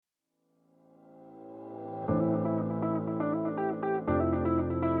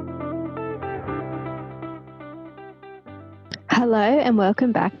Hello and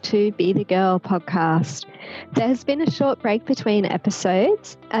welcome back to Be the Girl podcast. There has been a short break between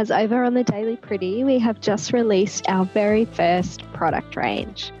episodes as over on the Daily Pretty we have just released our very first product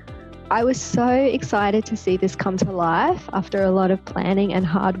range. I was so excited to see this come to life after a lot of planning and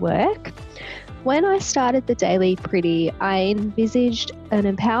hard work. When I started the Daily Pretty, I envisaged an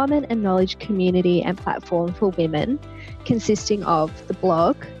empowerment and knowledge community and platform for women consisting of the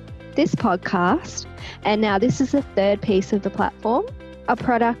blog, this podcast, and now this is the third piece of the platform, a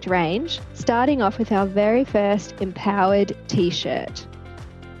product range, starting off with our very first empowered t-shirt.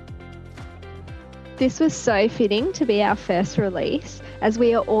 This was so fitting to be our first release as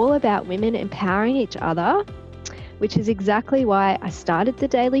we are all about women empowering each other, which is exactly why I started the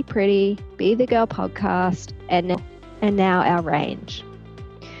Daily Pretty, Be the Girl podcast, and now our range.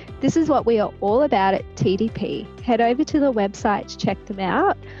 This is what we are all about at TDP. Head over to the website to check them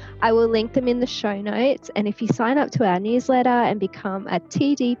out. I will link them in the show notes, and if you sign up to our newsletter and become a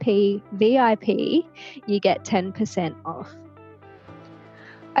TDP VIP, you get 10% off.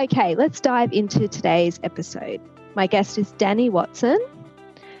 Okay, let's dive into today's episode. My guest is Dani Watson,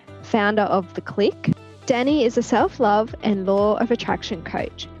 founder of The Click. Dani is a self-love and law of attraction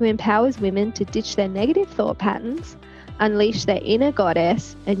coach who empowers women to ditch their negative thought patterns, unleash their inner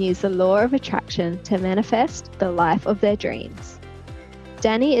goddess, and use the law of attraction to manifest the life of their dreams.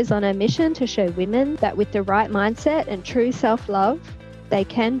 Dani is on a mission to show women that with the right mindset and true self-love, they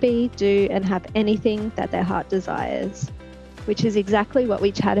can be, do, and have anything that their heart desires, which is exactly what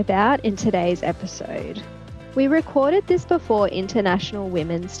we chat about in today's episode. We recorded this before International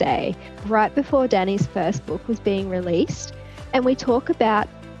Women's Day, right before Dani's first book was being released, and we talk about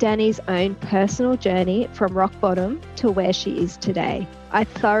Dani's own personal journey from rock bottom to where she is today. I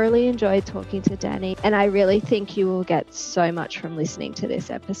thoroughly enjoyed talking to Dani, and I really think you will get so much from listening to this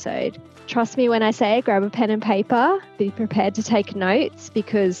episode. Trust me when I say grab a pen and paper, be prepared to take notes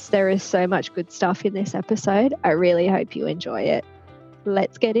because there is so much good stuff in this episode. I really hope you enjoy it.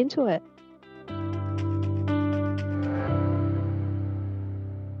 Let's get into it.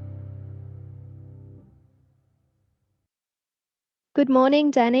 Good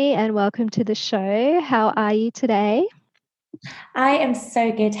morning, Dani, and welcome to the show. How are you today? I am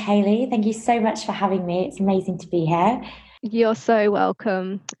so good, Hayley. Thank you so much for having me. It's amazing to be here. You're so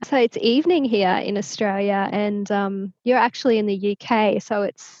welcome. So it's evening here in Australia and you're actually in the UK. So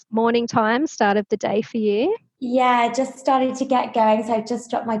it's morning time, start of the day for you. Yeah, just started to get going. So I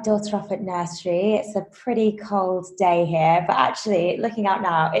just dropped my daughter off at nursery. It's a pretty cold day here, but actually looking out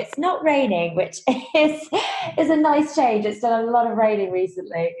now, it's not raining, which is a nice change. It's done a lot of raining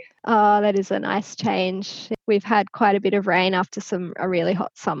recently. Oh, that is a nice change. We've had quite a bit of rain after a really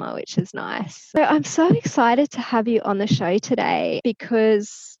hot summer, which is nice. So I'm so excited to have you on the show today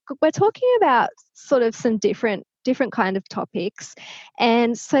because we're talking about sort of some different kind of topics.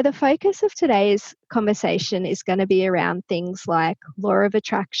 And so the focus of today's conversation is going to be around things like law of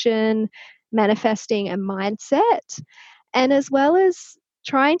attraction, manifesting and mindset, and as well as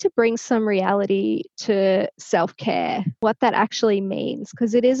trying to bring some reality to self-care, what that actually means,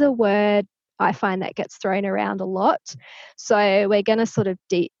 because it is a word I find that gets thrown around a lot. So we're going to sort of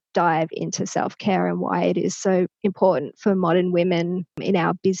deep dive into self-care and why it is so important for modern women in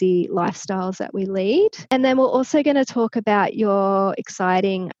our busy lifestyles that we lead. And then we're also going to talk about your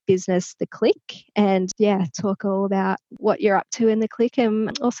exciting business, The Click, and talk all about what you're up to in The Click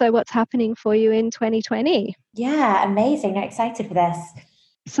and also what's happening for you in 2020. Yeah, amazing. I'm excited for this.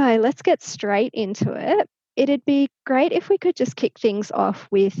 So let's get straight into it. It'd be great if we could just kick things off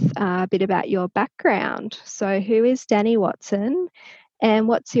with a bit about your background. So who is Dani Watson? And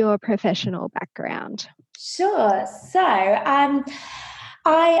what's your professional background? Sure. So,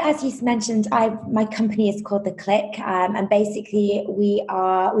 as you mentioned, my company is called The Click, and basically we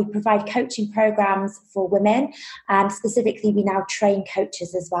provide coaching programs for women, and specifically we now train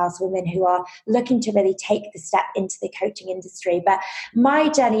coaches as well, so women who are looking to really take the step into the coaching industry. But my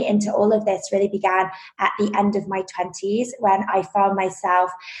journey into all of this really began at the end of my 20s when I found myself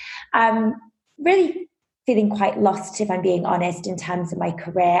really feeling quite lost, if I'm being honest, in terms of my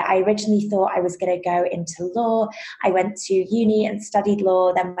career. I originally thought I was going to go into law. I went to uni and studied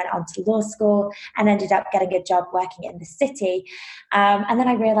law, then went on to law school and ended up getting a job working in the city. And then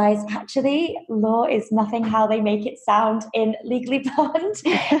I realized, actually, law is nothing how they make it sound in Legally Blonde.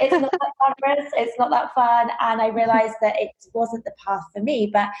 It's not that glamorous, it's not that fun. And I realized that it wasn't the path for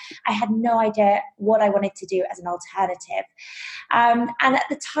me, but I had no idea what I wanted to do as an alternative. And at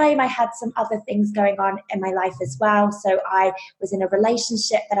the time, I had some other things going on in my life as well. So I was in a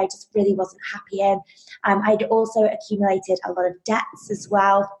relationship that I just really wasn't happy in. I'd also accumulated a lot of debts as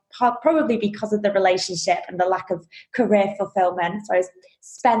well. probably because of the relationship and the lack of career fulfillment. So I was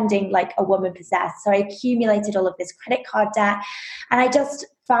spending like a woman possessed. So I accumulated all of this credit card debt, and I just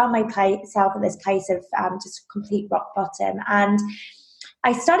found myself in this place of just complete rock bottom. And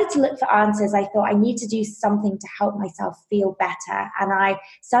I started to look for answers. I thought I need to do something to help myself feel better. And I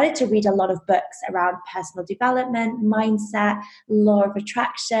started to read a lot of books around personal development, mindset, law of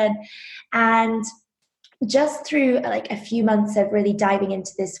attraction. And just through like a few months of really diving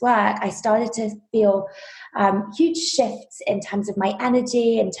into this work, I started to feel huge shifts in terms of my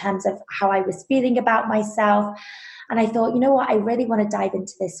energy, in terms of how I was feeling about myself. And I thought, you know what, I really want to dive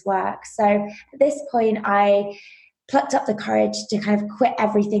into this work. So at this point, I plucked up the courage to kind of quit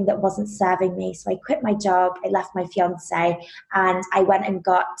everything that wasn't serving me. So I quit my job, I left my fiance, and I went and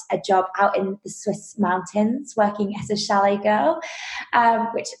got a job out in the Swiss mountains working as a chalet girl,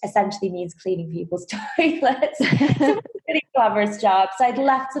 which essentially means cleaning people's toilets. It's a really glamorous job. So I'd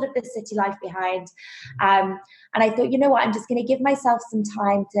left sort of the city life behind. And I thought, you know what, I'm just going to give myself some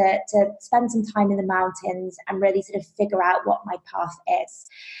time to spend some time in the mountains and really sort of figure out what my path is.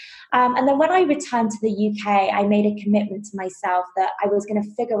 And then when I returned to the UK, I made a commitment to myself that I was going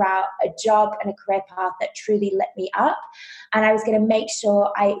to figure out a job and a career path that truly lit me up. And I was going to make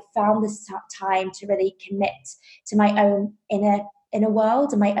sure I found this time to really commit to my own inner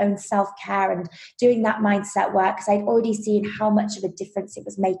world and my own self-care and doing that mindset work, because I'd already seen how much of a difference it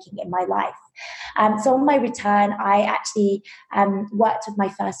was making in my life. So on my return, I actually worked with my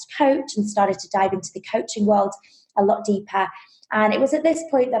first coach and started to dive into the coaching world a lot deeper. And it was at this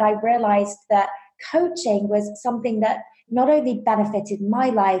point that I realized that coaching was something that not only benefited my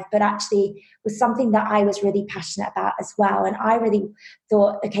life, but actually was something that I was really passionate about as well. And I really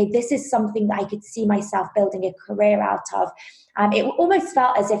thought, okay, this is something that I could see myself building a career out of. It almost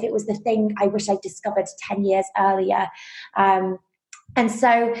felt as if it was the thing I wish I discovered 10 years earlier. And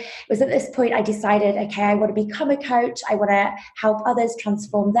so it was at this point I decided, okay, I want to become a coach. I want to help others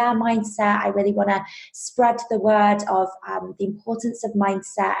transform their mindset. I really want to spread the word of the importance of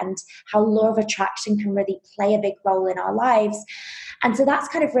mindset and how law of attraction can really play a big role in our lives. And so that's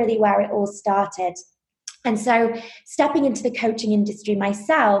kind of really where it all started. And so stepping into the coaching industry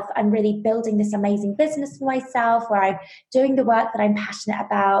myself and really building this amazing business for myself, where I'm doing the work that I'm passionate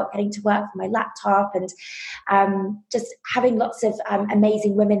about, getting to work from my laptop, and just having lots of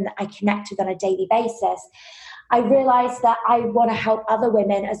amazing women that I connect with on a daily basis, I realized that I want to help other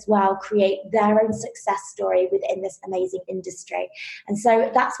women as well create their own success story within this amazing industry. And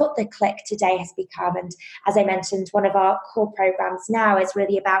so that's what the Click today has become. And as I mentioned, one of our core programs now is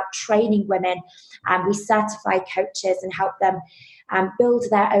really about training women. We certify coaches and help them build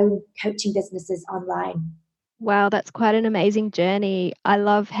their own coaching businesses online. Wow, that's quite an amazing journey. I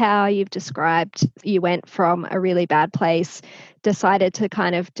love how you've described you went from a really bad place, decided to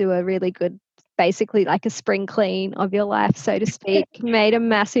kind of do a really good, basically like a spring clean of your life, so to speak, made a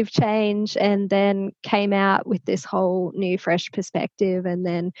massive change, and then came out with this whole new, fresh perspective, and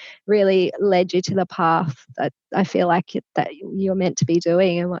then really led you to the path that I feel like that you're meant to be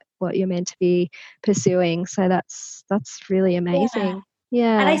doing and what you're meant to be pursuing. So that's really amazing.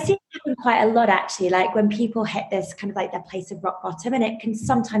 Yeah. And I see it happen quite a lot, actually, like when people hit this kind of like their place of rock bottom, and it can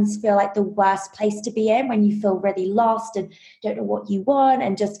sometimes feel like the worst place to be in when you feel really lost and don't know what you want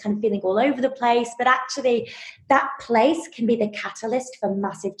and just kind of feeling all over the place. But actually that place can be the catalyst for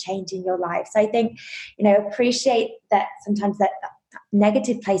massive change in your life. So I think, appreciate that sometimes that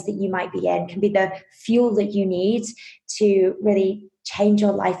negative place that you might be in can be the fuel that you need to really change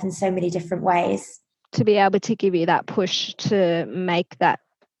your life in so many different ways. To be able to give you that push to make that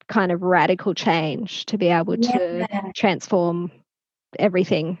kind of radical change, to be able to transform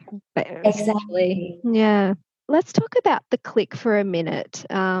everything. Exactly. Yeah. Let's talk about the Click for a minute.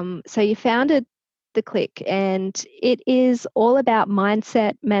 So you founded the Click, and it is all about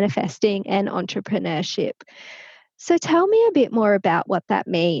mindset, manifesting, and entrepreneurship. So tell me a bit more about what that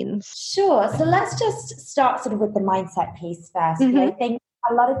means. Sure. So let's just start sort of with the mindset piece first. Mm-hmm. I think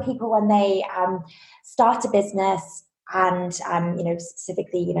a lot of people, when they start a business and,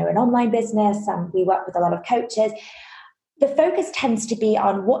 specifically, an online business, we work with a lot of coaches, the focus tends to be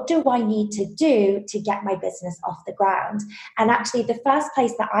on what do I need to do to get my business off the ground? And actually the first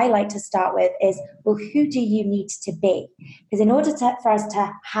place that I like to start with is, well, who do you need to be? Because in order for us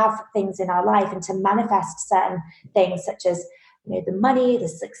to have things in our life and to manifest certain things such as the money, the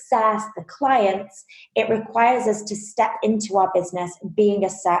success, the clients, it requires us to step into our business being a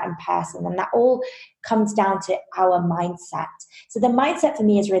certain person. And that all comes down to our mindset. So the mindset for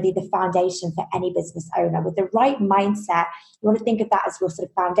me is really the foundation for any business owner. With the right mindset, you want to think of that as your sort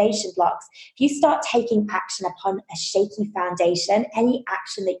of foundation blocks. If you start taking action upon a shaky foundation, any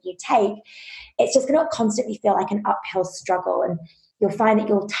action that you take, it's just going to constantly feel like an uphill struggle. And you'll find that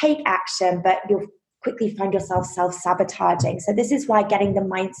you'll take action, but you'll quickly find yourself self-sabotaging. So this is why getting the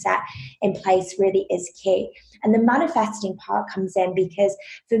mindset in place really is key. And the manifesting part comes in because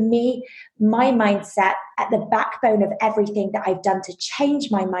for me, my mindset at the backbone of everything that I've done to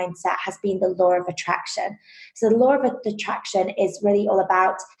change my mindset has been the law of attraction. So the law of attraction is really all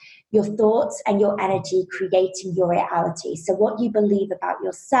about your thoughts and your energy creating your reality. So what you believe about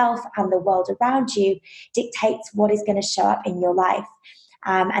yourself and the world around you dictates what is going to show up in your life.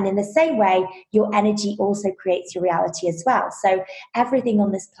 And in the same way, your energy also creates your reality as well. So everything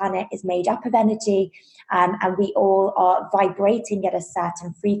on this planet is made up of energy, and we all are vibrating at a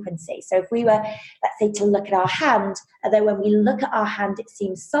certain frequency. So if we were, let's say, to look at our hand, although when we look at our hand, it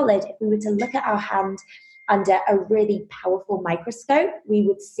seems solid, if we were to look at our hand under a really powerful microscope, we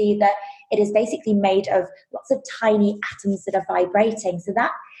would see that it is basically made of lots of tiny atoms that are vibrating. So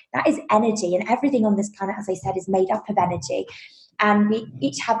that is energy, and everything on this planet, as I said, is made up of energy. And we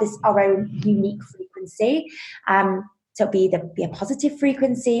each have our own unique frequency. So it'll be a positive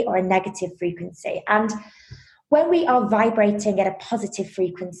frequency or a negative frequency. And when we are vibrating at a positive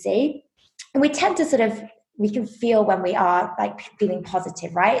frequency, and we tend to we can feel when we are like feeling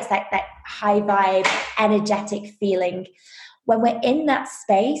positive, right? It's like that high vibe, energetic feeling. When we're in that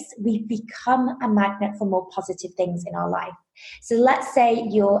space, we become a magnet for more positive things in our life. So let's say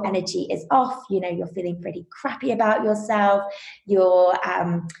your energy is off, you're feeling pretty crappy about yourself, you're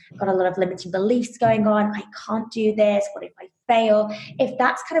got a lot of limiting beliefs going on, I can't do this, what if I fail? If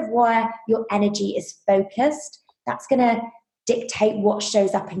that's kind of where your energy is focused, that's going to dictate what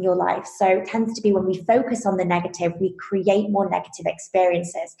shows up in your life. So it tends to be when we focus on the negative, we create more negative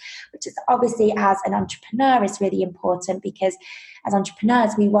experiences, which is obviously, as an entrepreneur, is really important, because as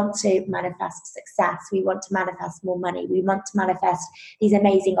entrepreneurs, we want to manifest success. We want to manifest more money. We want to manifest these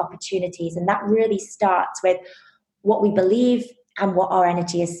amazing opportunities. And that really starts with what we believe and what our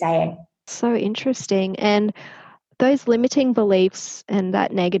energy is saying. So interesting. And those limiting beliefs and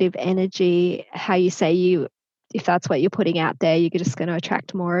that negative energy, how you say if that's what you're putting out there, you're just going to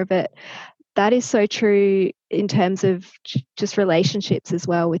attract more of it. That is so true in terms of just relationships as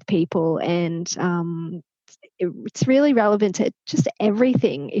well with people. And it's really relevant to just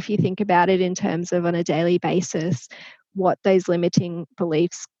everything if you think about it in terms of on a daily basis, what those limiting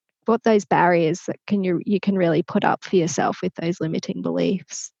beliefs, what those barriers that you can really put up for yourself with those limiting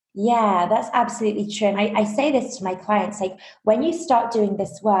beliefs. Yeah, that's absolutely true. And I say this to my clients, like when you start doing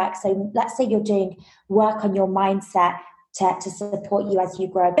this work, so let's say you're doing work on your mindset to support you as you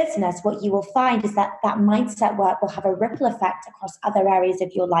grow a business, what you will find is that mindset work will have a ripple effect across other areas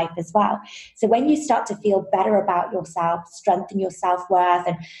of your life as well. So when you start to feel better about yourself, strengthen your self-worth,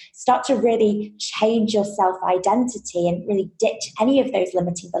 and start to really change your self-identity and really ditch any of those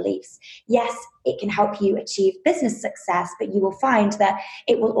limiting beliefs, yes, it can help you achieve business success, but you will find that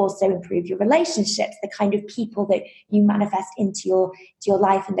it will also improve your relationships, the kind of people that you manifest into your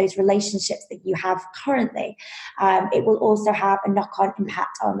life and those relationships that you have currently. It will also have a knock-on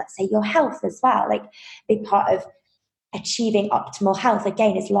impact on, let's say, your health as well. Like, a big part of achieving optimal health,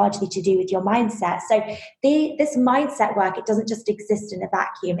 again, is largely to do with your mindset. So this mindset work, it doesn't just exist in a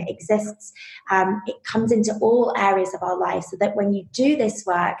vacuum. It exists, it comes into all areas of our life, so that when you do this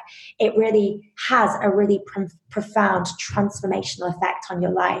work, it really has a really profound transformational effect on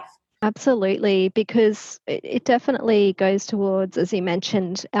your life. Absolutely, because it definitely goes towards, as you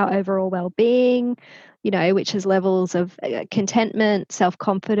mentioned, our overall well-being, which is levels of contentment,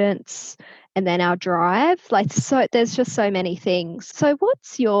 self-confidence, and then our drive. So there's just so many things. So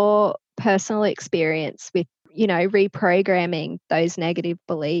what's your personal experience with, reprogramming those negative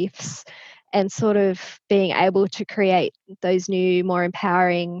beliefs and sort of being able to create those new, a more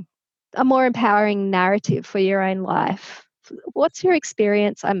empowering narrative for your own life? What's your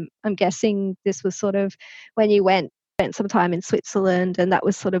experience? I'm guessing this was sort of when you spent some time in Switzerland, and that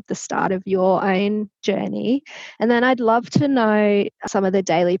was sort of the start of your own journey. And then I'd love to know some of the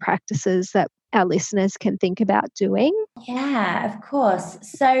daily practices that our listeners can think about doing. Yeah, of course.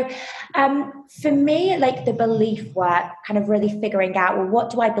 So for me, like the belief work, kind of really figuring out, well, what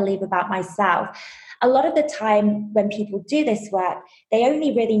do I believe about myself? a lot of the time when people do this work, they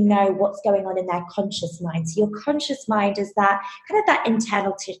only really know what's going on in their conscious mind. So your conscious mind is that kind of that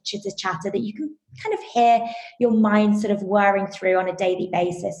internal chitter chatter that you can kind of hear your mind sort of whirring through on a daily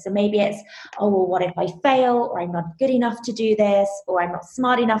basis. So maybe it's, oh, well, what if I fail? Or I'm not good enough to do this? Or I'm not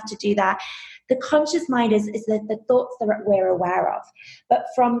smart enough to do that. The conscious mind is the thoughts that we're aware of. But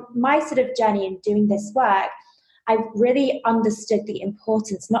from my sort of journey in doing this work, I've really understood the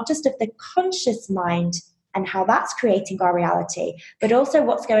importance, not just of the conscious mind and how that's creating our reality, but also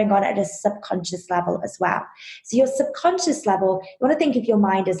what's going on at a subconscious level as well. So your subconscious level, you want to think of your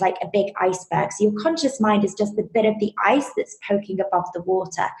mind as like a big iceberg. So your conscious mind is just the bit of the ice that's poking above the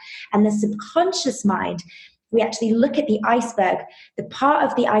water. And the subconscious mind, we actually look at the iceberg, the part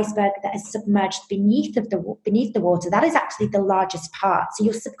of the iceberg that is submerged beneath the water, that is actually the largest part. So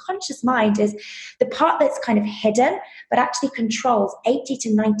your subconscious mind is the part that's kind of hidden, but actually controls 80 to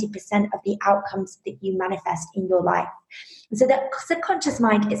 90% of the outcomes that you manifest in your life. And so the subconscious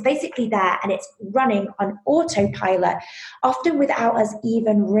mind is basically there, and it's running on autopilot, often without us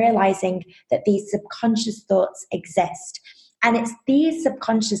even realizing that these subconscious thoughts exist. And it's these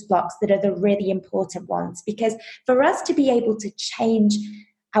subconscious blocks that are the really important ones, because for us to be able to change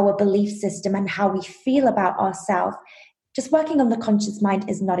our belief system and how we feel about ourselves, just working on the conscious mind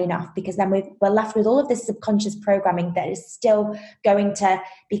is not enough, because then we're left with all of this subconscious programming that is still going to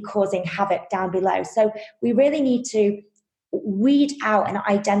be causing havoc down below. So we really need to weed out and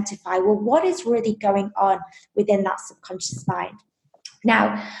identify, well, what is really going on within that subconscious mind?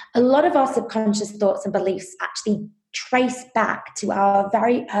 Now, a lot of our subconscious thoughts and beliefs actually trace back to our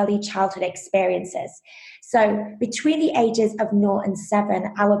very early childhood experiences. So between the ages of 0 and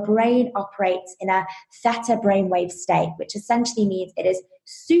 7, our brain operates in a theta brainwave state, which essentially means it is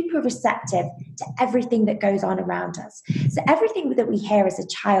super receptive to everything that goes on around us. So everything that we hear as a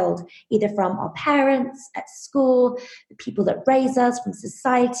child, either from our parents, at school, the people that raise us, from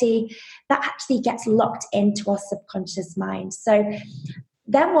society, that actually gets locked into our subconscious mind. So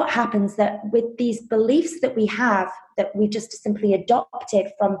then what happens that with these beliefs that we have, that we just simply adopted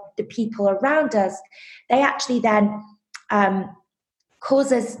from the people around us, they actually then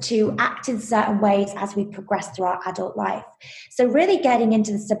cause us to act in certain ways as we progress through our adult life. So really getting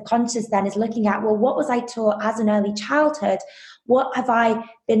into the subconscious then is looking at, well, what was I taught as an early childhood? What have I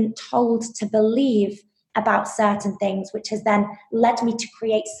been told to believe about certain things, which has then led me to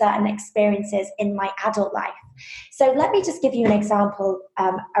create certain experiences in my adult life? So let me just give you an example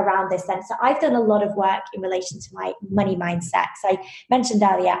around this then. So I've done a lot of work in relation to my money mindset. So I mentioned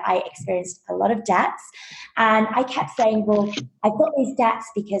earlier, I experienced a lot of debts, and I kept saying, well, I've got these debts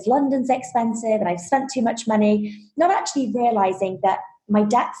because London's expensive and I've spent too much money, not actually realizing that my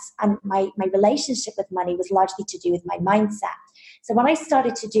debts and my relationship with money was largely to do with my mindset. So when I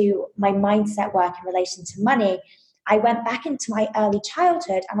started to do my mindset work in relation to money, I went back into my early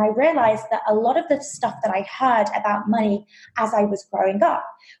childhood, and I realized that a lot of the stuff that I heard about money as I was growing up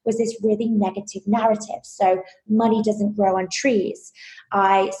was this really negative narrative. So money doesn't grow on trees.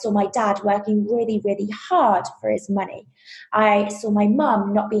 I saw my dad working really, really hard for his money. I saw my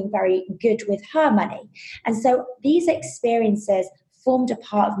mum not being very good with her money. And so these experiences formed a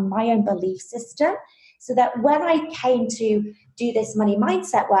part of my own belief system, so that when I came to do this money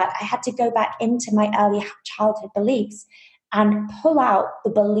mindset work, I had to go back into my early childhood beliefs and pull out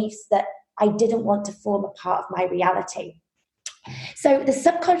the beliefs that I didn't want to form a part of my reality. So the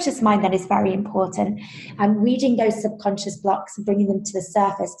subconscious mind then is very important, and reading those subconscious blocks and bringing them to the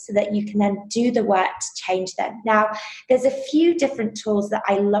surface so that you can then do the work to change them. Now, there's a few different tools that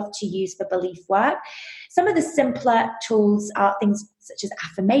I love to use for belief work. Some of the simpler tools are things such as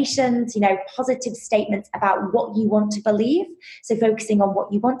affirmations, positive statements about what you want to believe. So focusing on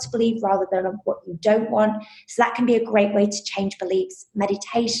what you want to believe rather than on what you don't want. So that can be a great way to change beliefs.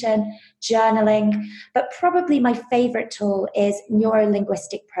 Meditation, journaling. But probably my favorite tool is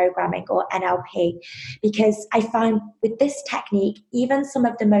neuro-linguistic programming, or NLP, because I found with this technique, even some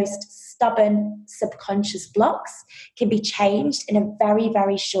of the most stubborn subconscious blocks can be changed in a very,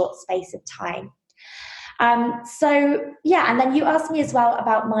 very short space of time. And then you asked me as well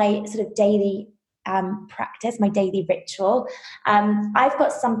about my sort of daily practice, my daily ritual. I've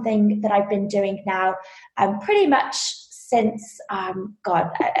got something that I've been doing now pretty much since, a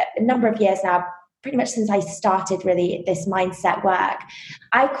number of years now, pretty much since I started really this mindset work.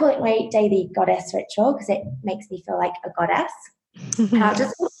 I call it my daily goddess ritual because it makes me feel like a goddess.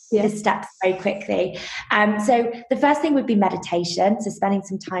 Just the steps very quickly. So the first thing would be meditation. So spending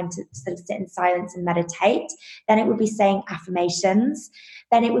some time to sort of sit in silence and meditate. Then it would be saying affirmations.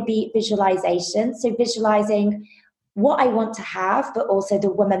 Then it would be visualization. So visualizing what I want to have, but also the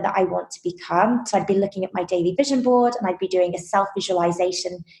woman that I want to become. So I'd be looking at my daily vision board, and I'd be doing a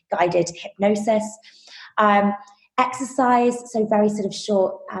self-visualization guided hypnosis. Exercise, so very sort of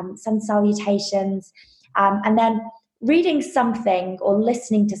short sun salutations, and then reading something or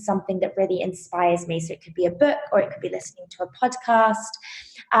listening to something that really inspires me. So it could be a book, or it could be listening to a podcast.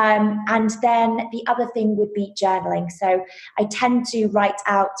 And then the other thing would be journaling. So I tend to write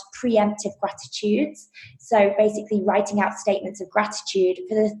out preemptive gratitudes. So basically writing out statements of gratitude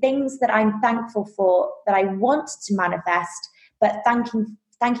for the things that I'm thankful for, that I want to manifest, but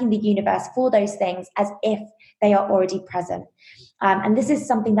thanking the universe for those things as if they are already present. And this is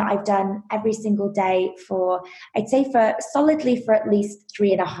something that I've done every single day I'd say solidly for at least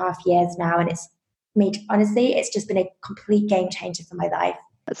 3.5 years now. And it's just been a complete game changer for my life.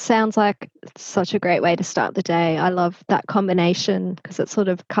 It sounds like it's such a great way to start the day. I love that combination because it sort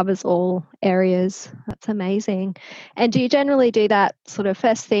of covers all areas. That's amazing. And do you generally do that sort of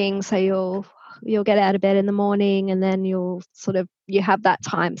first thing? So you'll get out of bed in the morning, and then you have that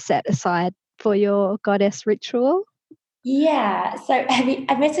time set aside for your goddess ritual? Yeah. So,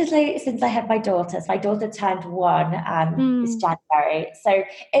 admittedly, since I have my daughter, so my daughter turned 1 this January. So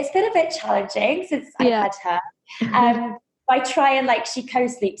it's been a bit challenging since I've had her. I try and she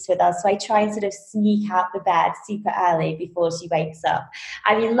co-sleeps with us. So I try and sort of sneak out the bed super early before she wakes up.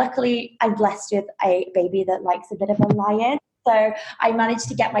 I mean, luckily I'm blessed with a baby that likes a bit of a lion. So I managed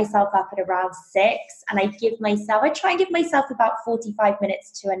to get myself up at around 6, and I try and give myself about 45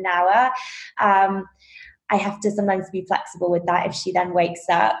 minutes to an hour. I have to sometimes be flexible with that if she then wakes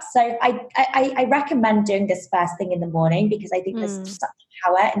up. So I recommend doing this first thing in the morning, because I think there's such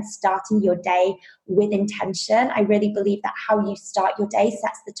power in starting your day with intention. I really believe that how you start your day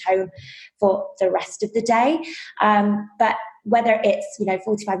sets the tone for the rest of the day. But whether it's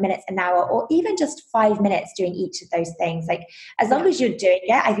 45 minutes, an hour, or even just 5 minutes doing each of those things, as long as you're doing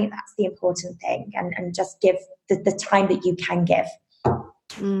it, I think that's the important thing, and just give the time that you can give.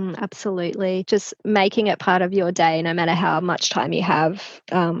 Absolutely. Just making it part of your day, no matter how much time you have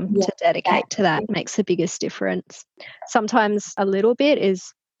to dedicate to that, makes the biggest difference. Sometimes a little bit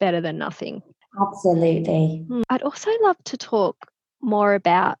is better than nothing. Absolutely. I'd also love to talk more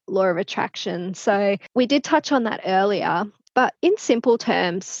about law of attraction. So we did touch on that earlier, but in simple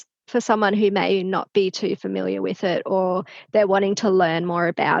terms, for someone who may not be too familiar with it, or they're wanting to learn more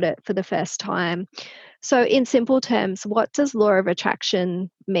about it for the first time. So in simple terms, what does law of attraction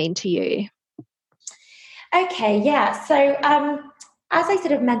mean to you? Okay, yeah. So as I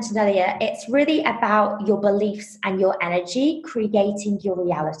sort of mentioned earlier, it's really about your beliefs and your energy creating your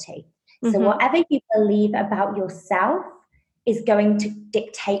reality. So whatever you believe about yourself is going to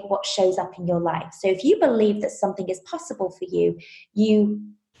dictate what shows up in your life. So if you believe that something is possible for you, you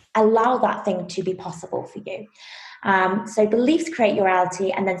allow that thing to be possible for you. So beliefs create your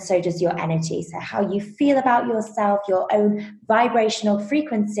reality, and then so does your energy. So how you feel about yourself, your own vibrational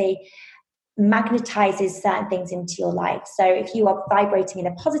frequency magnetizes certain things into your life. So if you are vibrating in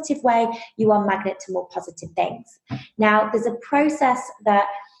a positive way, you are magnet to more positive things. Now, there's a process that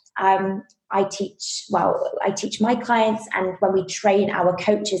I teach my clients, and when we train our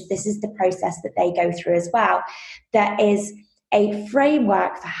coaches, this is the process that they go through as well. There is a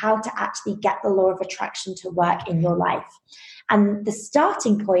framework for how to actually get the law of attraction to work in your life. And the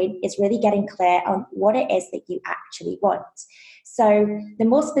starting point is really getting clear on what it is that you actually want. So the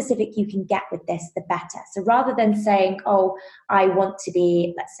more specific you can get with this, the better. So rather than saying,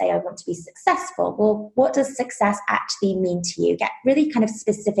 let's say I want to be successful. Well, what does success actually mean to you? Get really kind of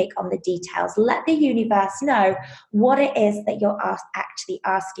specific on the details. Let the universe know what it is that you're actually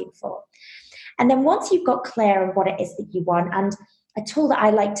asking for. And then once you've got clear on what it is that you want, and a tool that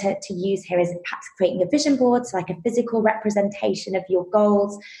I like to use here is perhaps creating a vision board, so like a physical representation of your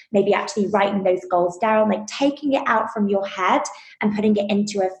goals, maybe actually writing those goals down, like taking it out from your head and putting it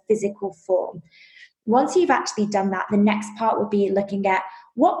into a physical form. Once you've actually done that, the next part would be looking at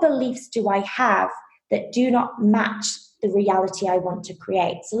what beliefs do I have that do not match the reality I want to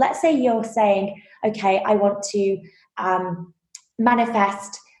create. So let's say you're saying, okay, I want to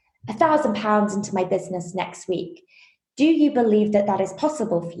manifest £1,000 into my business next week. Do you believe that that is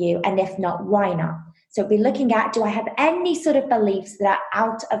possible for you? And if not, why not? So we're looking at, do I have any sort of beliefs that are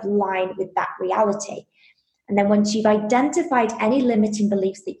out of line with that reality? And then once you've identified any limiting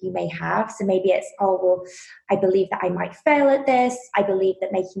beliefs that you may have, so maybe it's, I believe that I might fail at this. I believe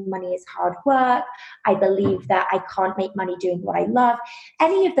that making money is hard work. I believe that I can't make money doing what I love.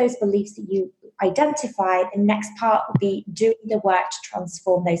 Any of those beliefs that you identify, the next part will be doing the work to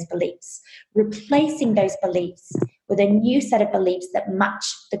transform those beliefs, replacing those beliefs with a new set of beliefs that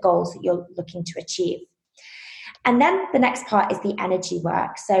match the goals that you're looking to achieve. And then the next part is the energy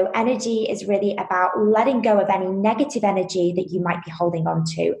work. So energy is really about letting go of any negative energy that you might be holding on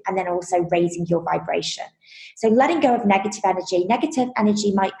to, and then also raising your vibration. So letting go of negative energy. Negative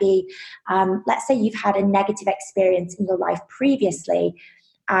energy might be, let's say you've had a negative experience in your life previously,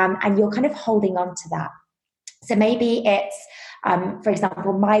 and you're kind of holding on to that. So maybe it's, for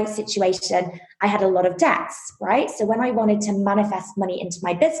example, my situation, I had a lot of debts, right? So when I wanted to manifest money into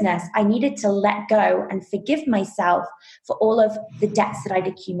my business, I needed to let go and forgive myself for all of the debts that I'd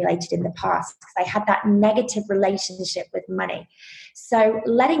accumulated in the past, because I had that negative relationship with money. So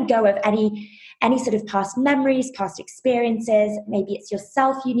letting go of any sort of past memories, past experiences, maybe it's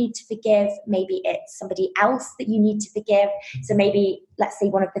yourself you need to forgive, maybe it's somebody else that you need to forgive. So maybe, let's say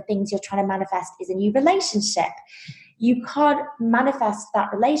one of the things you're trying to manifest is a new relationship. You can't manifest that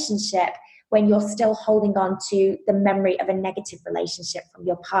relationship when you're still holding on to the memory of a negative relationship from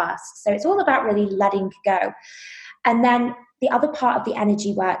your past. So it's all about really letting go. And then the other part of the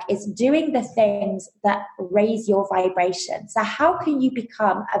energy work is doing the things that raise your vibration. So how can you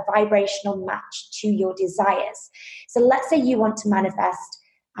become a vibrational match to your desires? So let's say you want to manifest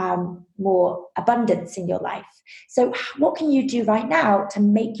more abundance in your life. So what can you do right now to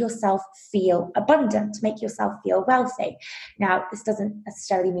make yourself feel abundant, to make yourself feel wealthy? Now, this doesn't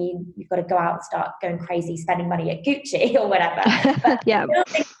necessarily mean you've got to go out and start going crazy, spending money at Gucci or whatever. But yeah. there are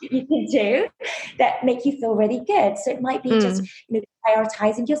things that you can do that make you feel really good. So it might be just,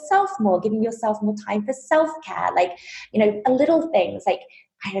 prioritizing yourself more, giving yourself more time for self-care, like, little things like,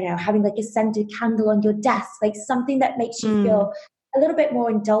 I don't know, having like a scented candle on your desk, like something that makes you feel a little bit more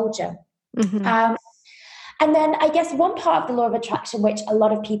indulgent. Mm-hmm. And then I guess one part of the law of attraction, which a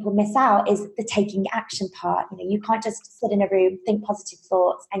lot of people miss out, is the taking action part. You can't just sit in a room, think positive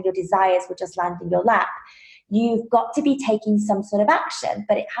thoughts, and your desires will just land in your lap. You've got to be taking some sort of action,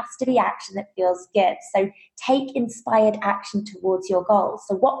 but it has to be action that feels good. So take inspired action towards your goals.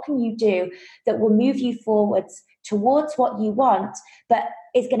 So what can you do that will move you forwards towards what you want, but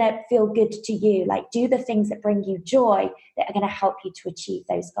is going to feel good to you? Like, do the things that bring you joy that are going to help you to achieve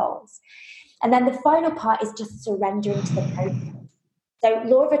those goals. And then the final part is just surrendering to the process. So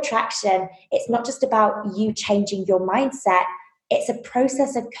law of attraction, it's not just about you changing your mindset. It's a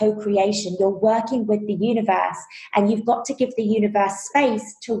process of co-creation. You're working with the universe, and you've got to give the universe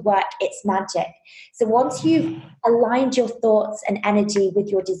space to work its magic. So once you've aligned your thoughts and energy with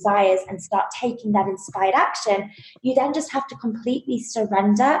your desires and start taking that inspired action, you then just have to completely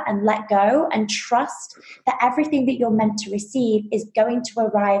surrender and let go and trust that everything that you're meant to receive is going to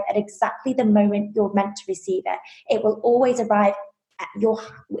arrive at exactly the moment you're meant to receive it. It will always arrive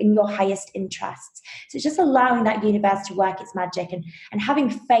in your highest interests. So it's just allowing that universe to work its magic and having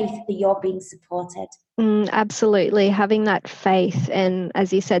faith that you're being supported. Absolutely. Having that faith and,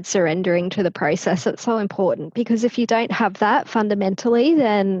 as you said, surrendering to the process, it's so important, because if you don't have that fundamentally,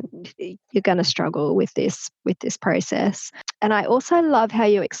 then you're going to struggle with this process. And I also love how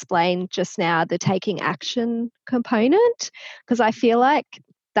you explained just now the taking action component, because I feel like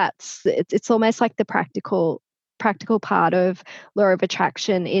it's almost like the practical part of law of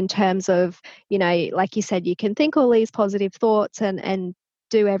attraction, in terms of, like you said, you can think all these positive thoughts and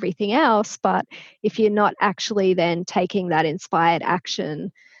do everything else, but if you're not actually then taking that inspired action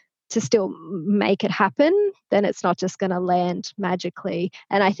to still make it happen, then it's not just going to land magically.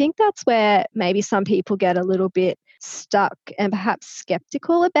 And I think that's where maybe some people get a little bit stuck and perhaps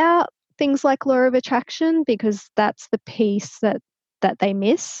skeptical about things like law of attraction, because that's the piece that they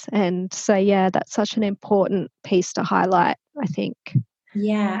miss. And so, yeah, that's such an important piece to highlight, I think.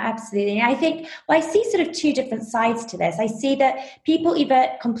 Yeah, absolutely. I think, I see sort of two different sides to this. I see that people either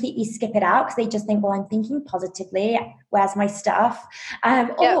completely skip it out because they just think, well, I'm thinking positively, where's my stuff?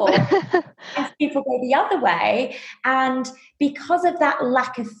 Or people go the other way. And because of that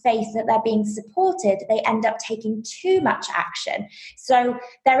lack of faith that they're being supported, they end up taking too much action. So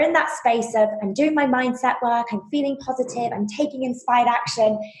they're in that space of, I'm doing my mindset work, I'm feeling positive, I'm taking inspired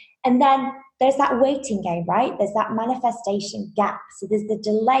action. And then there's that waiting game, right? There's that manifestation gap. So there's the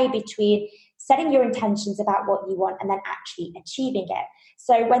delay between setting your intentions about what you want and then actually achieving it.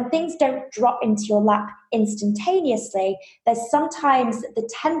 So when things don't drop into your lap instantaneously, there's sometimes the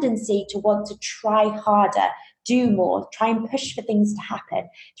tendency to want to try harder, do more, try and push for things to happen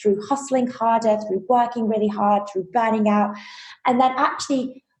through hustling harder, through working really hard, through burning out. And then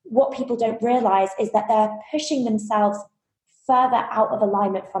actually what people don't realize is that they're pushing themselves further out of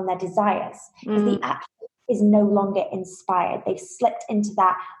alignment from their desires, because the action is no longer inspired. They've slipped into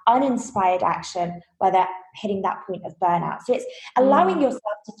that uninspired action where they're hitting that point of burnout. So it's allowing yourself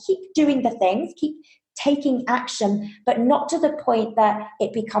to keep doing the things, keep taking action, but not to the point that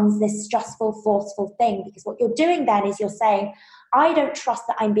it becomes this stressful, forceful thing. Because what you're doing then is you're saying, I don't trust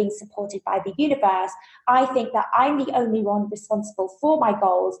that I'm being supported by the universe. I think that I'm the only one responsible for my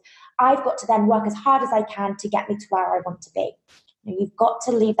goals. I've got to then work as hard as I can to get me to where I want to be. And you've got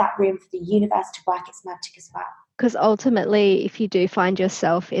to leave that room for the universe to work its magic as well. Because ultimately, if you do find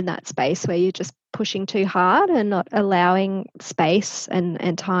yourself in that space where you're just pushing too hard and not allowing space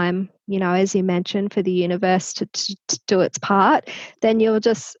and time, as you mentioned, for the universe to do its part, then you'll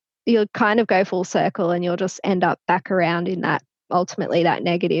kind of go full circle and you'll just end up back around in that, ultimately, that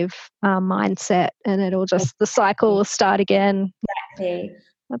negative mindset, and the cycle will start again. Exactly.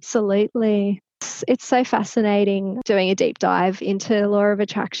 Absolutely. It's so fascinating doing a deep dive into law of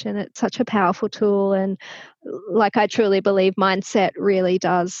attraction. It's such a powerful tool, and I truly believe mindset really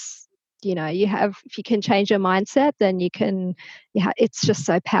does, if you can change your mindset, then it's just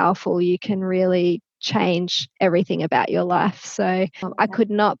so powerful. You can really change everything about your life. So I could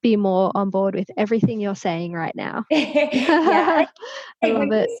not be more on board with everything you're saying right now. Yeah. I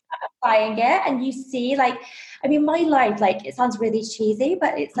love it. Applying it and you see, my life, it sounds really cheesy,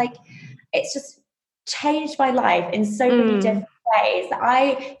 but it's just changed my life in so many different ways.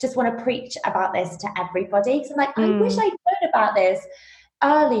 I just want to preach about this to everybody, because I wish I'd known about this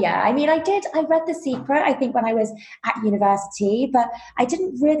earlier. I read The Secret, I think, when I was at university, but I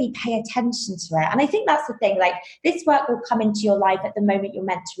didn't really pay attention to it. And I think that's the thing, this work will come into your life at the moment you're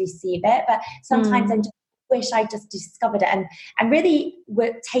meant to receive it, but sometimes I just wish I just discovered it and really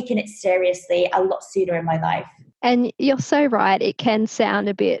were taking it seriously a lot sooner in my life. And you're so right. It can sound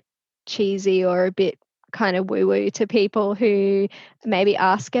a bit cheesy or a bit kind of woo-woo to people who maybe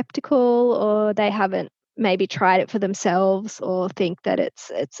are skeptical, or they haven't maybe tried it for themselves, or think that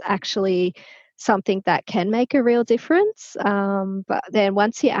it's actually something that can make a real difference. But then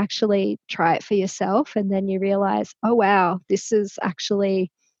once you actually try it for yourself, and then you realize, oh wow, this is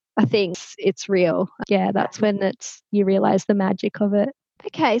actually a thing. It's real. Yeah, that's when you realize the magic of it.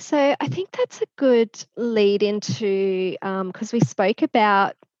 Okay, so I think that's a good lead into, because we spoke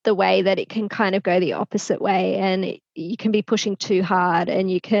about the way that it can kind of go the opposite way, and you can be pushing too hard,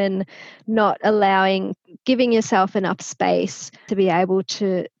 and you can not giving yourself enough space to be able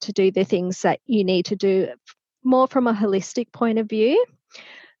to do the things that you need to do more from a holistic point of view.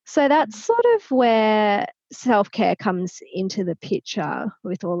 So that's sort of where self-care comes into the picture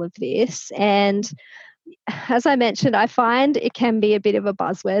with all of this. And as I mentioned, I find it can be a bit of a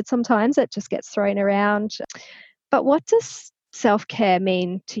buzzword sometimes. It just gets thrown around. But what does self-care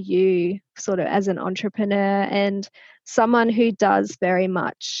mean to you, sort of as an entrepreneur and someone who does very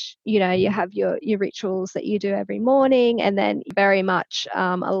much, you have your rituals that you do every morning, and then very much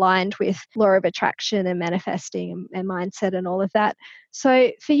aligned with law of attraction and manifesting and mindset and all of that.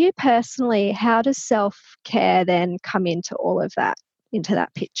 So for you personally, how does self-care then come into all of that, into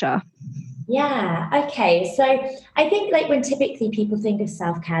that picture? Yeah. Okay. So I think when typically people think of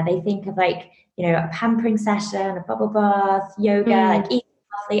self-care, they think of a pampering session, a bubble bath, yoga, eating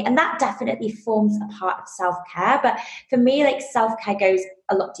healthy, and that definitely forms a part of self-care. But for me, self-care goes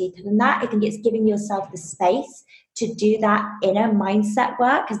a lot deeper than that. I think it's giving yourself the space to do that inner mindset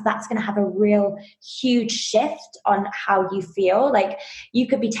work, because that's going to have a real huge shift on how you feel. You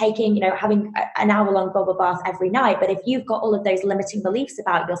could be taking, having an hour-long bubble bath every night, but if you've got all of those limiting beliefs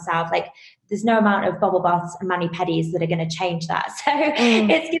about yourself, there's no amount of bubble baths and mani-pedis that are going to change that. So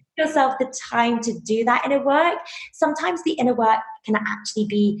it's giving yourself the time to do that inner work. Sometimes the inner work can actually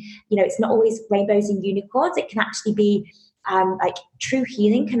be, it's not always rainbows and unicorns. It can actually be true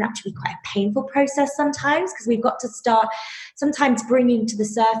healing can actually be quite a painful process sometimes, because we've got to start sometimes bringing to the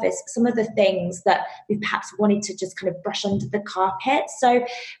surface some of the things that we perhaps wanted to just kind of brush under the carpet. So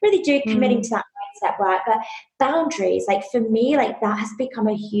really committing to that mindset work. But boundaries, for me, that has become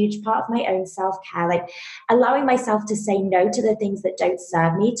a huge part of my own self-care, allowing myself to say no to the things that don't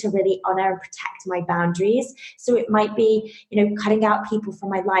serve me, to really honor and protect my boundaries. So it might be, cutting out people from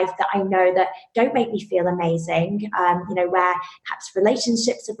my life that I know that don't make me feel amazing, where perhaps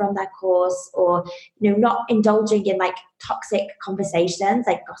relationships have run their course, or, not indulging in toxic conversations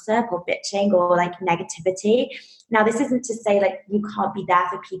like gossip or bitching or negativity. Now, this isn't to say you can't be there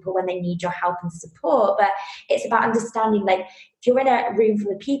for people when they need your help and support, but it's about understanding if you're in a room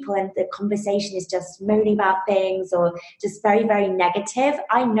full of people and the conversation is just moaning about things or just very, very negative,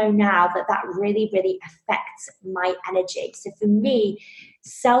 I know now that really, really affects my energy. So for me,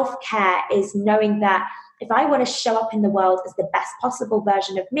 self-care is knowing that if I want to show up in the world as the best possible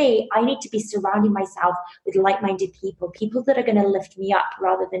version of me, I need to be surrounding myself with like-minded people that are going to lift me up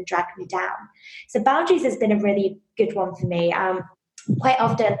rather than drag me down. So boundaries has been a really good one for me. quite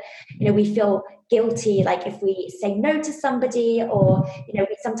often, we feel guilty, like if we say no to somebody, or,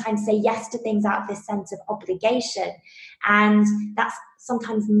 we sometimes say yes to things out of this sense of obligation. And that's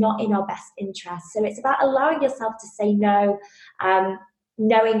sometimes not in our best interest. So it's about allowing yourself to say no,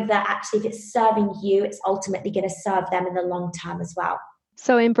 knowing that actually if it's serving you, it's ultimately going to serve them in the long term as well.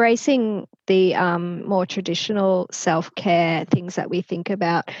 So embracing the more traditional self-care things that we think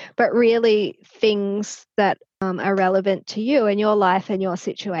about, but really things that are relevant to you and your life and your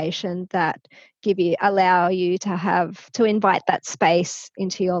situation that allow you to invite that space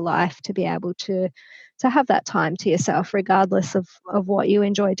into your life to be able to have that time to yourself, regardless of what you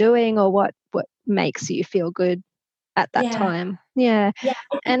enjoy doing or what makes you feel good at that time. Yeah. Yeah,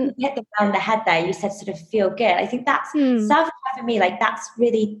 I think And you hit the nail on the head there. You said sort of feel good. I think that's self-care for me. Like that's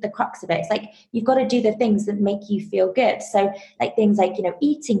really the crux of it. It's like you've got to do the things that make you feel good. So like things like,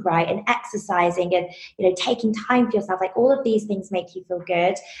 eating right and exercising and, taking time for yourself. Like all of these things make you feel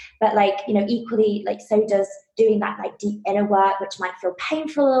good. But like, equally, like so does doing that like deep inner work, which might feel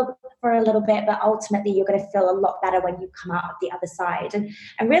painful for a little bit, but ultimately you're going to feel a lot better when you come out of the other side.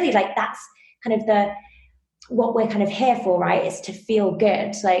 And really like that's kind of what we're kind of here for, right, is to feel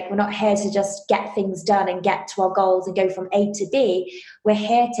good. Like we're not here to just get things done and get to our goals and go from A to B. We're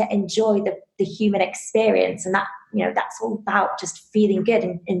here to enjoy the human experience, and that that's all about just feeling good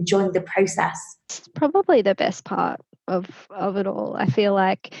and enjoying the process. It's probably the best part of it all, I feel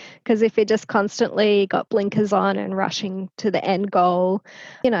like, because if you just constantly got blinkers on and rushing to the end goal,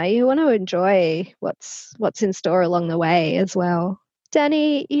 you want to enjoy what's in store along the way as well.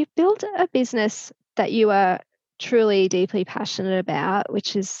 Dani, you've built a business that you are truly deeply passionate about,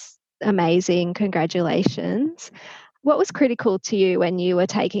 which is amazing. Congratulations. What was critical to you when you were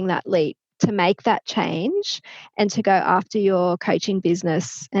taking that leap to make that change and to go after your coaching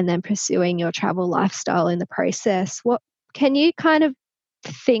business and then pursuing your travel lifestyle in the process? What can you kind of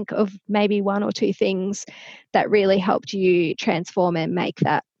think of maybe one or two things that really helped you transform and make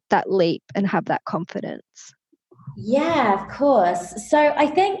that leap and have that confidence? Yeah, of course. So I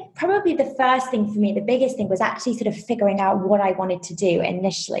think probably the first thing for me, the biggest thing was actually sort of figuring out what I wanted to do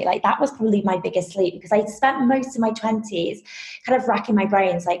initially. Like that was probably my biggest leap because I spent most of my 20s kind of racking my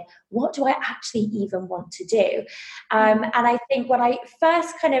brains, like, what do I actually even want to do? And I think when I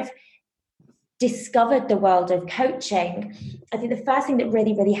first kind of discovered the world of coaching, I think the first thing that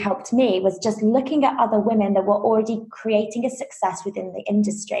really, really helped me was just looking at other women that were already creating a success within the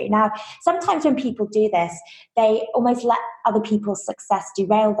industry. Now, sometimes when people do this, they almost let other people's success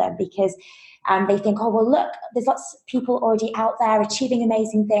derail them because they think, oh, well, look, there's lots of people already out there achieving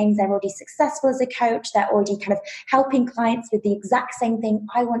amazing things. They're already successful as a coach. They're already kind of helping clients with the exact same thing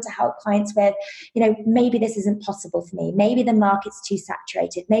I want to help clients with. Maybe this isn't possible for me. Maybe the market's too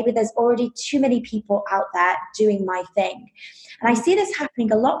saturated. Maybe there's already too many people out there doing my thing. And I see this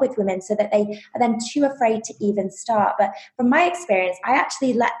happening a lot with women so that they are then too afraid to even start. But from my experience, I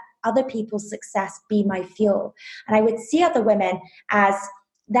actually let other people's success be my fuel. And I would see other women as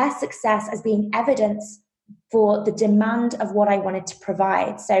their success as being evidence for the demand of what I wanted to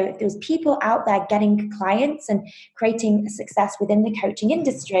provide. So if there was people out there getting clients and creating a success within the coaching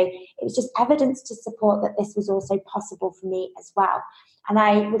industry, it was just evidence to support that this was also possible for me as well. And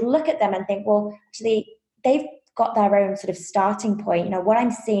I would look at them and think, well, actually, they've got their own sort of starting point. What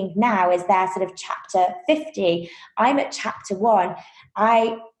I'm seeing now is their sort of chapter 50. I'm at chapter 1.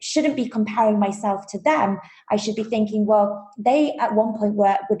 I shouldn't be comparing myself to them. I should be thinking, well, they at one point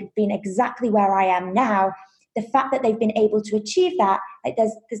would have been exactly where I am now. The fact that they've been able to achieve that, like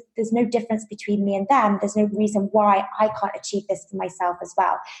there's no difference between me and them. There's no reason why I can't achieve this for myself as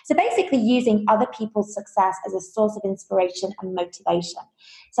well. So basically using other people's success as a source of inspiration and motivation.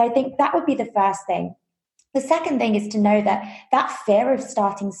 So I think that would be the first thing. The second thing is to know that fear of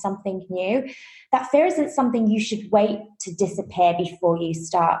starting something new, that fear isn't something you should wait to disappear before you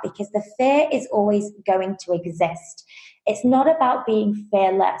start, because the fear is always going to exist. It's not about being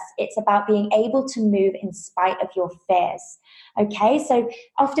fearless. It's about being able to move in spite of your fears. Okay, so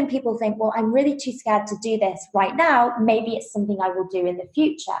often people think, well, I'm really too scared to do this right now. Maybe it's something I will do in the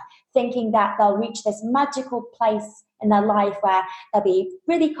future, thinking that they'll reach this magical place in their life where they'll be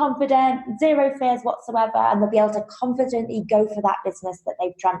really confident, zero fears whatsoever, and they'll be able to confidently go for that business that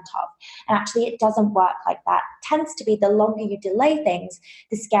they've dreamt of. And actually, it doesn't work like that. It tends to be the longer you delay things,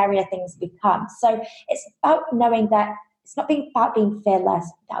 the scarier things become. So it's about knowing that it's not about being fearless,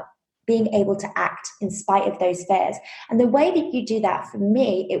 about being able to act in spite of those fears. And the way that you do that, for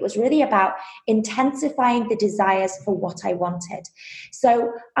me, it was really about intensifying the desires for what I wanted.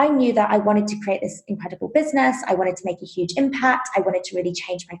 So I knew that I wanted to create this incredible business. I wanted to make a huge impact. I wanted to really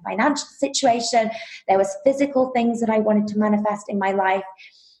change my financial situation. There was physical things that I wanted to manifest in my life.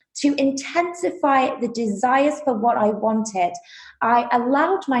 To intensify the desires for what I wanted, I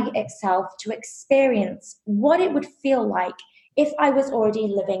allowed myself to experience what it would feel like if I was already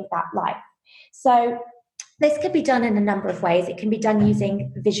living that life. So this could be done in a number of ways. It can be done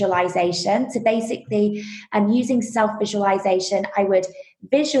using visualization. So basically, using self-visualization, I would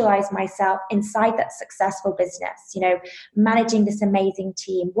visualize myself inside that successful business, managing this amazing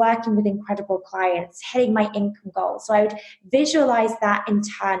team, working with incredible clients, hitting my income goals. So I would visualize that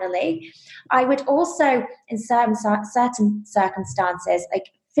internally. I would also, in certain circumstances, like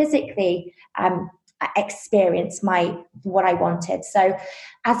physically, experience what I wanted. So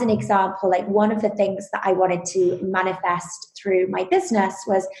as an example, like one of the things that I wanted to manifest through my business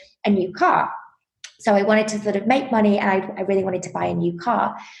was a new car. So I wanted to sort of make money, and I really wanted to buy a new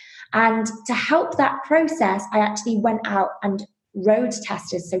car. And to help that process, I actually went out and road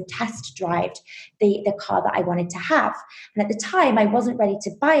tested, so test drived the car that I wanted to have. And at the time, I wasn't ready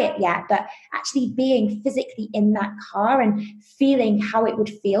to buy it yet, but actually being physically in that car and feeling how it would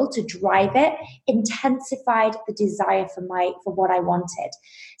feel to drive it intensified the desire for what I wanted.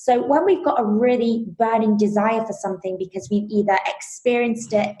 So when we've got a really burning desire for something because we've either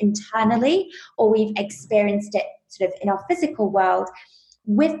experienced it internally or we've experienced it sort of in our physical world,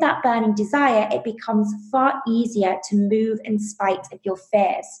 with that burning desire, it becomes far easier to move in spite of your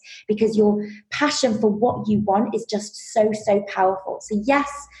fears, because your passion for what you want is just so powerful. So yes,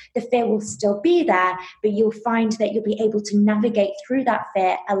 the fear will still be there, but you'll find that you'll be able to navigate through that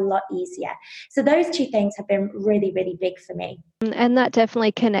fear a lot easier. So those two things have been really, really big for me. And that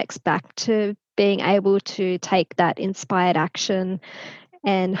definitely connects back to being able to take that inspired action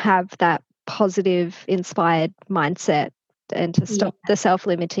and have that positive, inspired mindset, and to stop the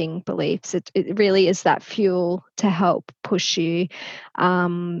self-limiting beliefs. It really is that fuel to help push you.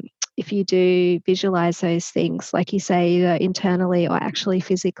 If you do visualize those things, like you say, either internally or actually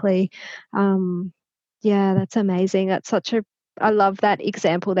physically. That's amazing. That's I love that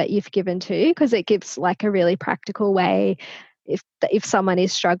example that you've given too, because it gives like a really practical way. If someone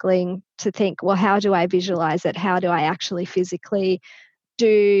is struggling to think, well, how do I visualize it? How do I actually physically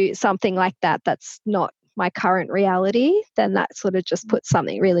do something like that that's not my current reality, then that sort of just puts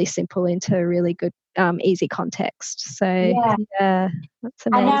something really simple into a really good, easy context. So that's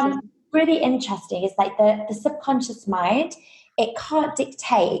amazing. And really interesting is like the subconscious mind, it can't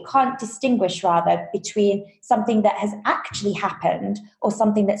dictate, it can't distinguish rather between something that has actually happened or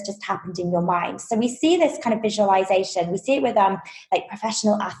something that's just happened in your mind. So we see this kind of visualization. We see it with like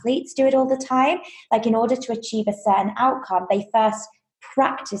professional athletes do it all the time. Like in order to achieve a certain outcome, they first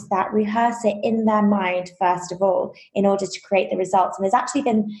practice that, rehearse it in their mind first of all in order to create the results. And there's actually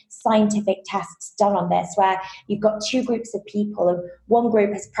been scientific tests done on this where you've got two groups of people, and one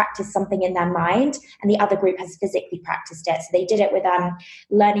group has practiced something in their mind and the other group has physically practiced it. So they did it with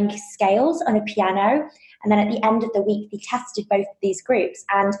learning scales on a piano, and then at the end of the week they tested both of these groups,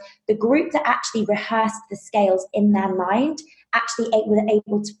 and the group that actually rehearsed the scales in their mind actually were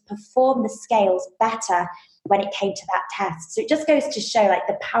able to perform the scales better when it came to that test. So it just goes to show like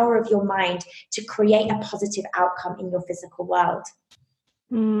the power of your mind to create a positive outcome in your physical world.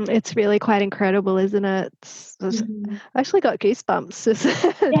 It's really quite incredible, isn't it? I actually got goosebumps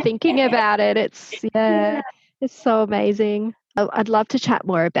just thinking about it. It's so amazing. I'd love to chat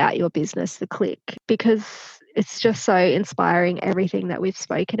more about your business, The Click, because it's just so inspiring, everything that we've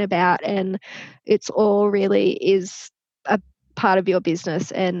spoken about, and it's all really is a part of your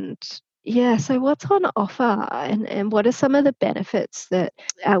business. And so what's on offer, and what are some of the benefits that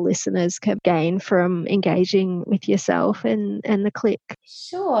our listeners can gain from engaging with yourself and The Click?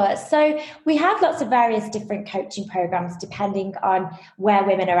 Sure. So we have lots of various different coaching programs depending on where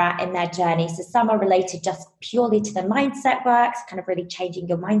women are at in their journey. So some are related just purely to the mindset work, kind of really changing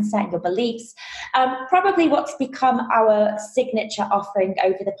your mindset and your beliefs. Probably what's become our signature offering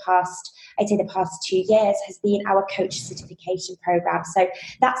over the past 2 years has been our coach certification program. So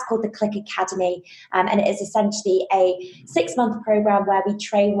that's called the Click Academy, and it is essentially a 6-month program where we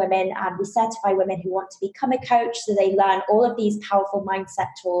train women and we certify women who want to become a coach, so they learn all of these powerful mindset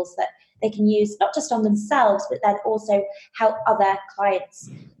tools that they can use not just on themselves, but then also help other clients,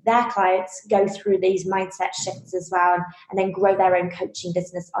 their clients, go through these mindset shifts as well, and then grow their own coaching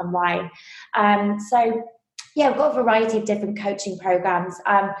business online. We've got a variety of different coaching programs.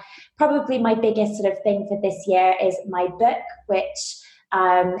 Probably my biggest sort of thing for this year is my book, which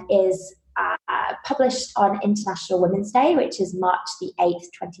is published on International Women's Day, which is March the 8th,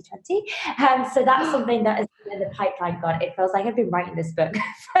 2020. So that's something that has been in the pipeline. God, it feels like I've been writing this book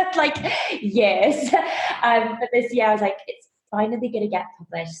for like years. But this year I was like, it's finally going to get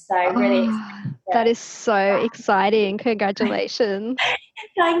published. So I'm really excited. That is so exciting. Congratulations.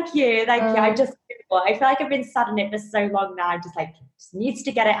 Thank you. I feel like I've been sat on it for so long now. I'm just like, just needs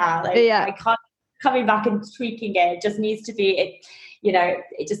to get it out. Like, yeah. I can't coming back and tweaking it. It just needs to be,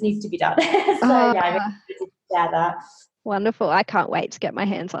 it just needs to be done. So I'm excited to share that. Wonderful. I can't wait to get my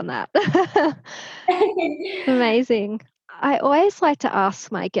hands on that. Amazing. I always like to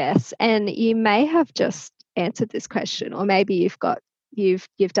ask my guests, and you may have just answered this question, or maybe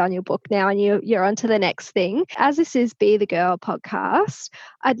you've done your book now and you're on to the next thing. As this is Be the Girl podcast,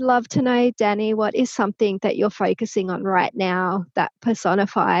 I'd love to know, Dani, what is something that you're focusing on right now that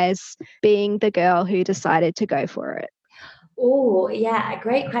personifies being the girl who decided to go for it? Oh, yeah,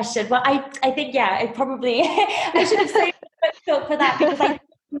 great question. Well, I think, I probably, I should have saved thought for that, because I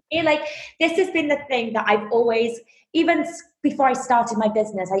feel like this has been the thing that I've always, even before I started my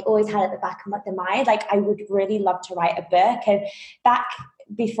business, I always had at the back of the mind, like I would really love to write a book. And back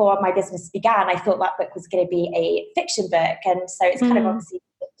before my business began, I thought that book was going to be a fiction book. And so it's kind of obviously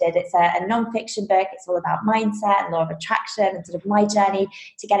shifted. It's a non-fiction book. It's all about mindset and law of attraction and sort of my journey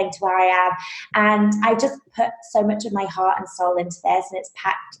to getting to where I am. And I just put so much of my heart and soul into this, and it's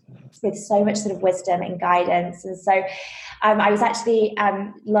packed with so much sort of wisdom and guidance. And so I was actually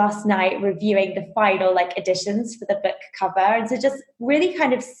last night reviewing the final editions for the book cover. And so just really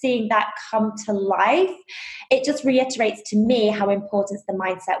kind of seeing that come to life, it just reiterates to me how important the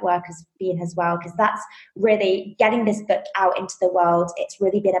mindset work has been as well, because that's really getting this book out into the world. It's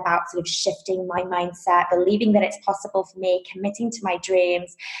really been about sort of shifting my mindset, believing that it's possible for me, committing to my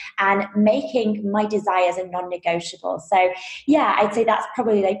dreams, and making my desires a non-negotiable. So yeah, I'd say that's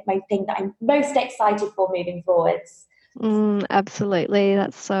probably my thing that I'm most excited for moving forwards. Absolutely.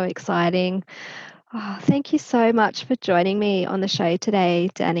 That's so exciting. Oh, thank you so much for joining me on the show today,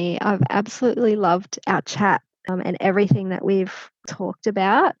 Dani. I've absolutely loved our chat and everything that we've talked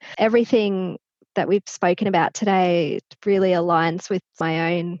about. Everything that we've spoken about today really aligns with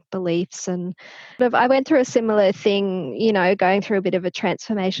my own beliefs. And I went through a similar thing, going through a bit of a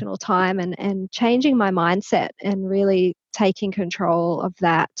transformational time and changing my mindset and really taking control of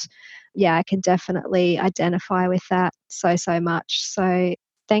that. Yeah, I can definitely identify with that so much. So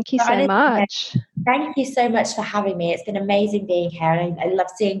thank you so much. Thank you so much for having me. It's been amazing being here. I love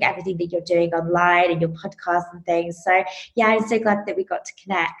seeing everything that you're doing online and your podcast and things. So yeah, I'm so glad that we got to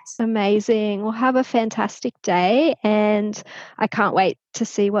connect. Amazing. Well, have a fantastic day, and I can't wait to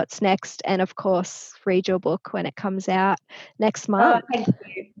see what's next. And of course, read your book when it comes out next month. Oh, thank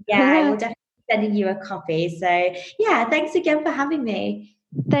you. Yeah, I will definitely be sending you a copy. So yeah, thanks again for having me.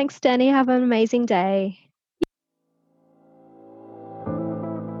 Thanks, Dani. Have an amazing day.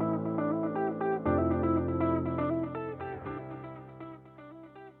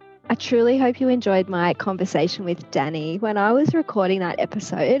 I truly hope you enjoyed my conversation with Dani. When I was recording that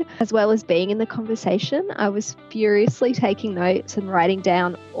episode, as well as being in the conversation, I was furiously taking notes and writing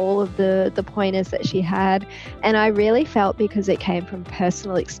down all of the pointers that she had. And I really felt, because it came from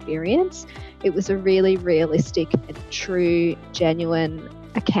personal experience, it was a really realistic and true, genuine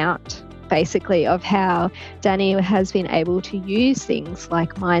account, basically, of how Dani has been able to use things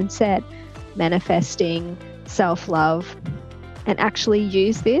like mindset, manifesting, self-love, and actually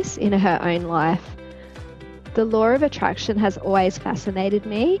use this in her own life. The law of attraction has always fascinated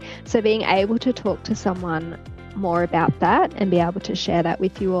me, so being able to talk to someone more about that and be able to share that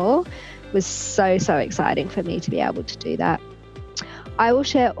with you all was so exciting for me to be able to do that. I will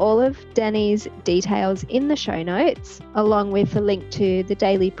share all of Dani's details in the show notes, along with a link to the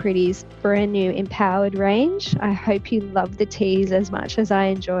Daily Pretty's brand new Empowered range. I hope you love the teas as much as I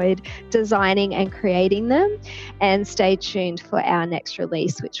enjoyed designing and creating them. And stay tuned for our next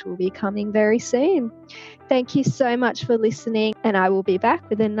release, which will be coming very soon. Thank you so much for listening, and I will be back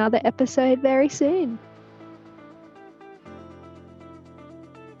with another episode very soon.